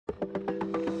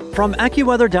From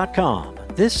AccuWeather.com,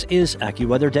 this is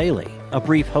AccuWeather Daily, a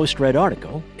brief host-read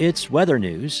article. It's weather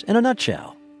news in a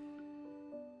nutshell.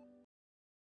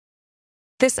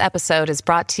 This episode is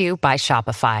brought to you by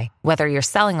Shopify. Whether you're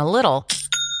selling a little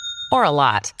or a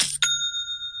lot,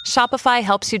 Shopify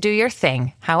helps you do your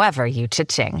thing, however you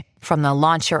cha-ching. From the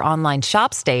launch your online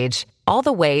shop stage, all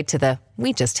the way to the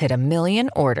we just hit 1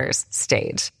 million orders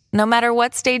stage. No matter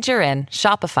what stage you're in,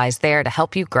 Shopify's there to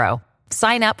help you grow.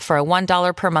 Sign up for a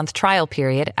 $1 per month trial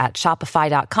period at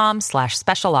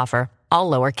shopify.com/special offer,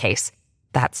 all lowercase.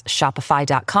 That's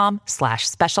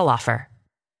shopify.com/special offer.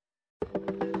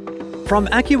 From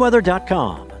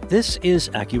AccuWeather.com, this is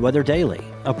AccuWeather Daily,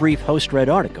 a brief host-read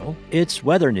article. It's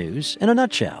weather news in a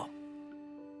nutshell.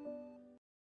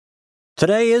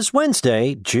 Today is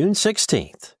Wednesday, June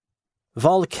 16th.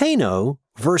 Volcano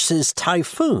versus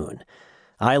typhoon.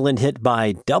 Island hit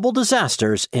by double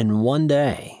disasters in one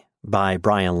day. By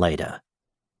Brian Leda.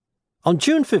 On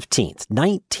June 15th,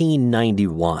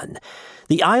 1991,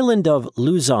 the island of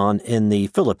Luzon in the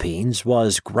Philippines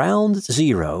was ground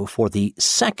zero for the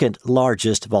second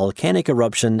largest volcanic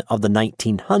eruption of the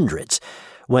 1900s,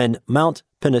 when Mount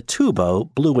Pinatubo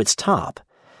blew its top.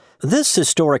 This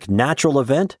historic natural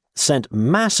event sent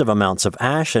massive amounts of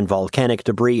ash and volcanic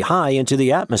debris high into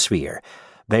the atmosphere,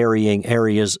 burying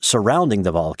areas surrounding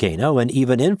the volcano and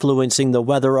even influencing the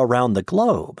weather around the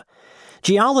globe.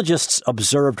 Geologists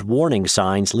observed warning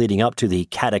signs leading up to the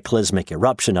cataclysmic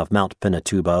eruption of Mount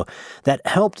Pinatubo that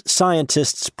helped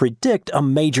scientists predict a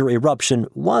major eruption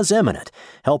was imminent,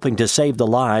 helping to save the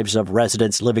lives of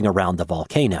residents living around the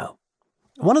volcano.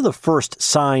 One of the first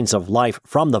signs of life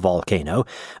from the volcano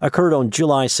occurred on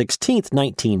July 16,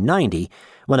 1990,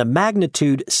 when a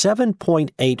magnitude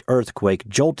 7.8 earthquake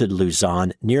jolted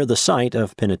Luzon near the site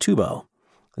of Pinatubo.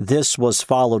 This was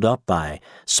followed up by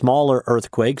smaller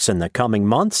earthquakes in the coming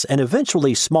months and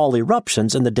eventually small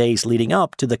eruptions in the days leading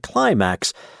up to the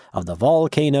climax of the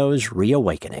volcano's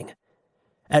reawakening.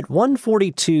 At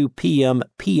 1:42 p.m.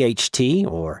 PHT,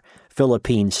 or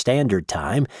Philippine Standard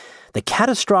Time, the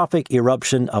catastrophic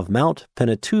eruption of Mount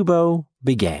Pinatubo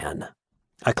began.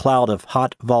 A cloud of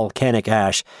hot volcanic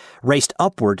ash raced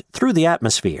upward through the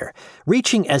atmosphere,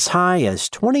 reaching as high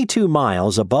as 22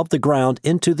 miles above the ground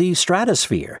into the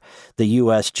stratosphere, the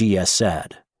USGS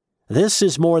said. This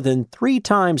is more than 3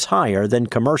 times higher than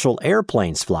commercial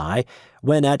airplanes fly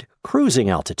when at cruising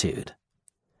altitude.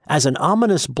 As an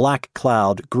ominous black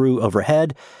cloud grew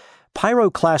overhead,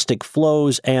 pyroclastic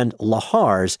flows and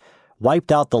lahars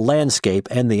wiped out the landscape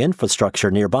and the infrastructure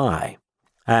nearby.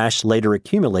 Ash later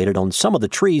accumulated on some of the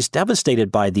trees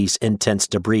devastated by these intense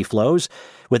debris flows,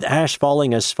 with ash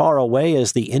falling as far away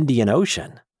as the Indian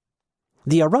Ocean.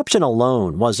 The eruption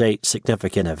alone was a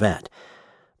significant event,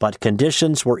 but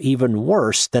conditions were even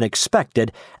worse than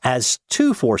expected as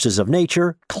 2 forces of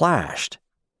nature clashed.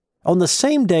 On the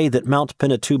same day that Mount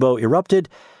Pinatubo erupted,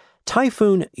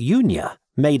 Typhoon Yunya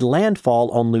made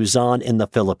landfall on Luzon in the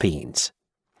Philippines.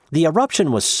 The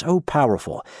eruption was so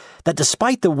powerful that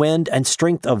despite the wind and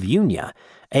strength of Yunya,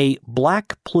 a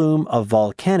black plume of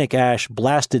volcanic ash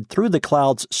blasted through the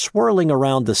clouds swirling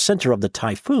around the center of the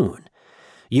typhoon.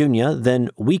 Yunya then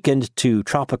weakened to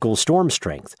tropical storm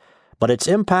strength, but its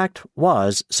impact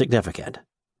was significant.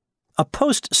 A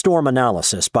post-storm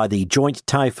analysis by the Joint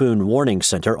Typhoon Warning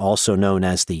Center, also known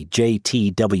as the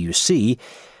JTWC,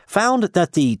 found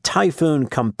that the typhoon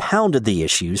compounded the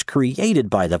issues created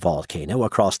by the volcano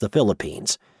across the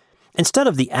Philippines. Instead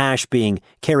of the ash being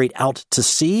carried out to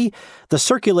sea, the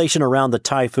circulation around the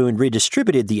typhoon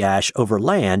redistributed the ash over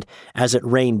land as it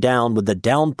rained down with the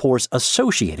downpours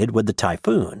associated with the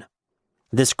typhoon.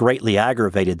 This greatly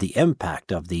aggravated the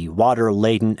impact of the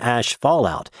water-laden ash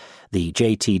fallout, the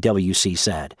JTWC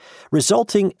said,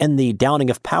 resulting in the downing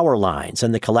of power lines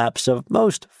and the collapse of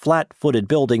most flat-footed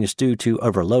buildings due to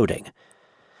overloading.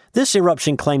 This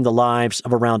eruption claimed the lives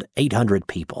of around 800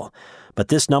 people, but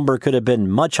this number could have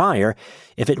been much higher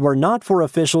if it were not for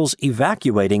officials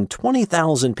evacuating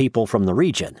 20,000 people from the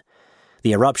region.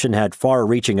 The eruption had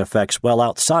far-reaching effects well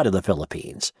outside of the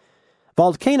Philippines.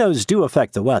 Volcanoes do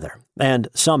affect the weather, and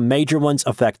some major ones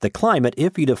affect the climate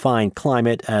if you define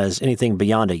climate as anything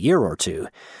beyond a year or two,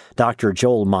 Dr.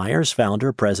 Joel Myers,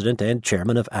 founder, president, and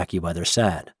chairman of AccuWeather,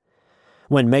 said.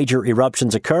 When major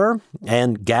eruptions occur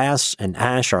and gas and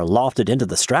ash are lofted into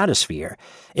the stratosphere,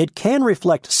 it can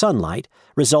reflect sunlight,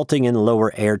 resulting in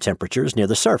lower air temperatures near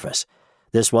the surface.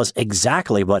 This was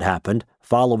exactly what happened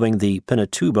following the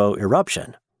Pinatubo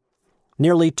eruption.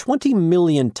 Nearly 20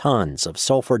 million tons of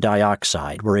sulfur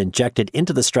dioxide were injected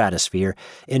into the stratosphere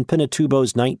in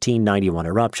Pinatubo's 1991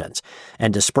 eruptions,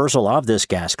 and dispersal of this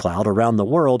gas cloud around the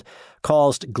world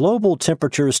caused global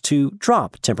temperatures to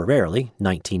drop temporarily,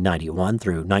 1991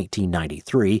 through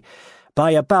 1993,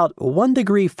 by about 1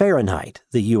 degree Fahrenheit,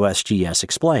 the USGS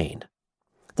explained.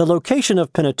 The location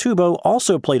of Pinatubo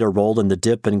also played a role in the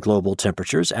dip in global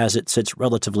temperatures as it sits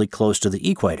relatively close to the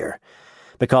equator.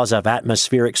 Because of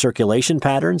atmospheric circulation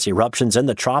patterns, eruptions in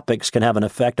the tropics can have an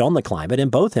effect on the climate in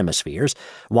both hemispheres,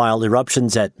 while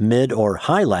eruptions at mid or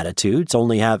high latitudes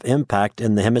only have impact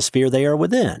in the hemisphere they are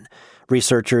within.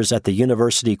 Researchers at the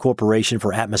University Corporation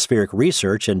for Atmospheric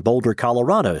Research in Boulder,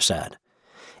 Colorado said.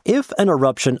 If an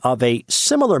eruption of a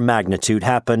similar magnitude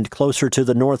happened closer to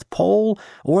the North Pole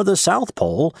or the South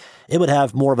Pole, it would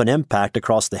have more of an impact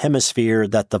across the hemisphere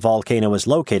that the volcano is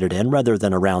located in rather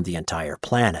than around the entire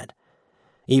planet.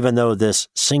 Even though this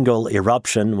single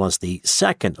eruption was the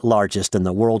second largest in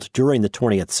the world during the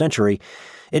 20th century,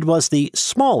 it was the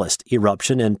smallest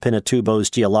eruption in Pinatubo's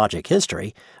geologic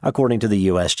history, according to the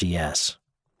USGS.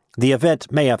 The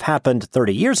event may have happened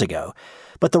 30 years ago,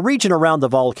 but the region around the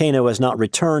volcano has not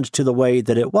returned to the way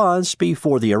that it was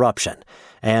before the eruption,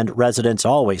 and residents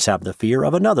always have the fear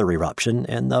of another eruption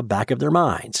in the back of their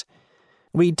minds.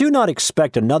 We do not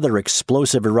expect another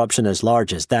explosive eruption as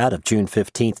large as that of June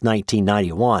 15,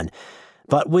 1991,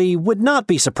 but we would not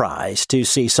be surprised to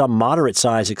see some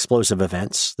moderate-sized explosive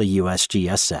events, the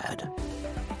USGS said.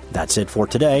 That's it for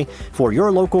today. For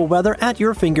your local weather at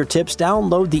your fingertips,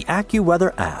 download the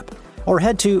AccuWeather app or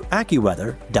head to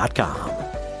AccuWeather.com.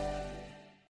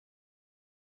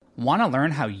 Want to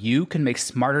learn how you can make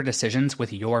smarter decisions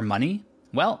with your money?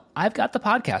 Well, I've got the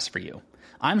podcast for you.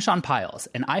 I'm Sean Piles,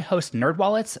 and I host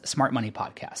NerdWallet's Smart Money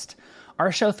Podcast.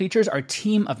 Our show features our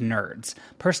team of nerds,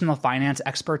 personal finance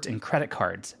experts in credit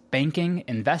cards, banking,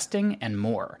 investing, and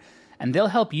more. And they'll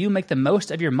help you make the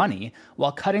most of your money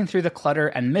while cutting through the clutter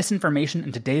and misinformation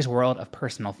in today's world of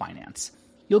personal finance.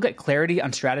 You'll get clarity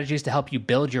on strategies to help you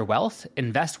build your wealth,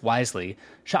 invest wisely,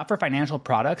 shop for financial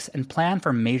products, and plan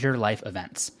for major life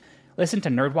events. Listen to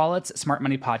NerdWallet's Smart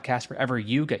Money Podcast wherever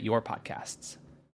you get your podcasts.